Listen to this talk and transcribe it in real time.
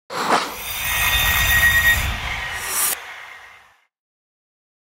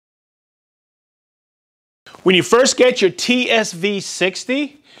When you first get your TSV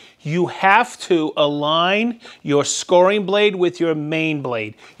 60, you have to align your scoring blade with your main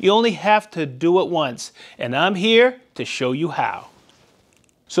blade. You only have to do it once, and I'm here to show you how.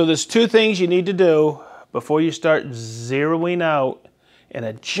 So there's two things you need to do before you start zeroing out and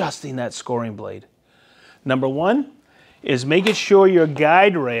adjusting that scoring blade. Number one is making sure your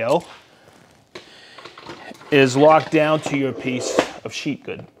guide rail is locked down to your piece of sheet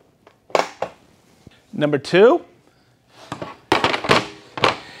good. Number two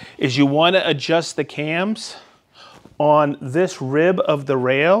is you want to adjust the cams on this rib of the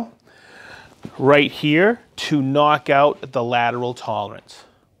rail right here to knock out the lateral tolerance.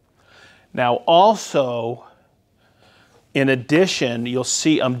 Now also, in addition, you'll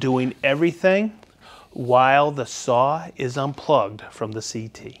see I'm doing everything while the saw is unplugged from the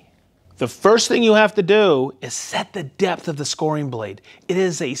CT. The first thing you have to do is set the depth of the scoring blade. It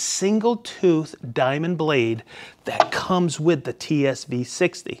is a single tooth diamond blade that comes with the TSV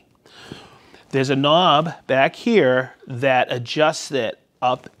 60. There's a knob back here that adjusts it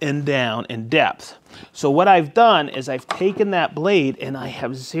up and down in depth. So what I've done is I've taken that blade and I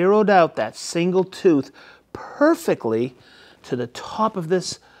have zeroed out that single tooth perfectly to the top of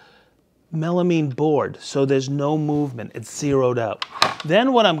this melamine board, so there's no movement, it's zeroed out.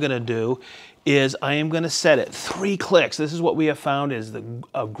 Then what I'm gonna do is I am gonna set it 3 clicks. This is what we have found is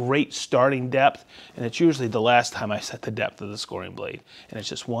a great starting depth, and it's usually the last time I set the depth of the scoring blade. And it's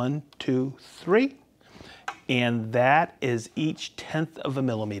just 1, 2, 3, and that is each 1/10 of a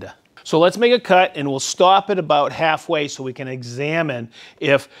millimeter. So let's make a cut and we'll stop it about halfway so we can examine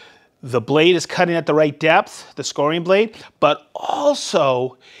if the blade is cutting at the right depth, the scoring blade, but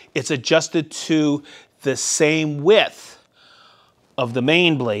also it's adjusted to the same width of the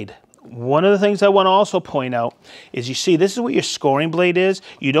main blade. One of the things I want to also point out is you see this is what your scoring blade is.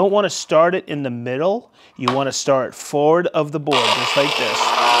 You don't want to start it in the middle. You want to start forward of the board, just like this.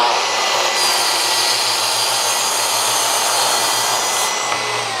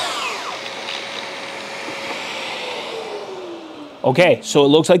 Okay, so it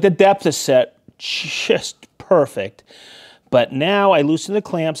looks like the depth is set just perfect. But now I loosen the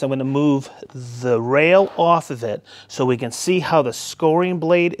clamps. I'm going to move the rail off of it so we can see how the scoring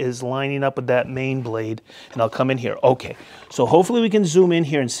blade is lining up with that main blade. And I'll come in here. Okay, so hopefully we can zoom in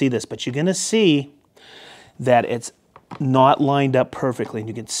here and see this, but you're going to see that it's not lined up perfectly, and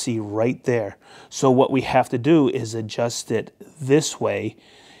you can see right there. So what we have to do is adjust it this way,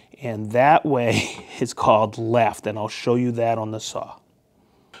 and that way is called left, and I'll show you that on the saw.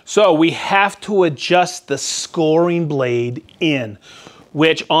 So we have to adjust the scoring blade in,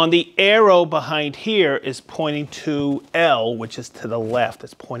 which on the arrow behind here is pointing to L, which is to the left.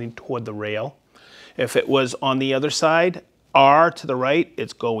 It's pointing toward the rail. If it was on the other side, R to the right,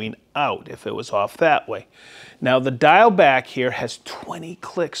 it's going out if it was off that way. Now the dial back here has 20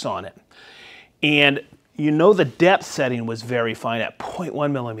 clicks on it. And you know the depth setting was very fine at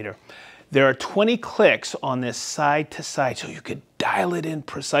 0.1 millimeter. There are 20 clicks on this side to side, so you could dial it in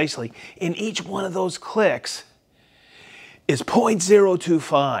precisely. And each one of those clicks is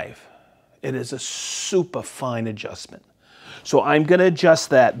 0.025. It is a super fine adjustment. So I'm gonna adjust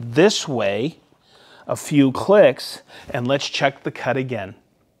that this way, a few clicks, and let's check the cut again.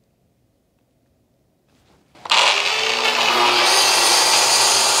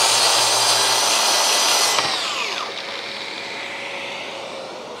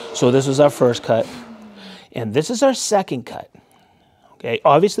 So this is our first cut, and this is our second cut. Okay,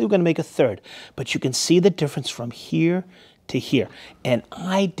 obviously we're going to make a third, but you can see the difference from here to here. And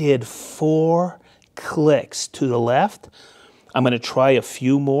I did 4 clicks to the left. I'm going to try a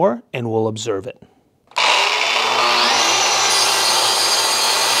few more, and we'll observe it.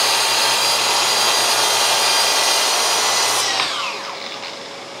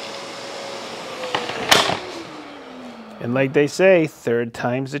 And like they say, third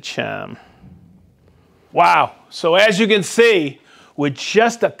time's a charm. Wow, so as you can see, with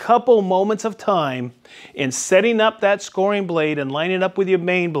just a couple moments of time in setting up that scoring blade and lining up with your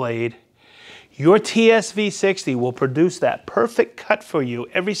main blade, your TSV 60 will produce that perfect cut for you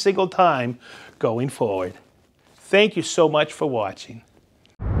every single time going forward. Thank you so much for watching.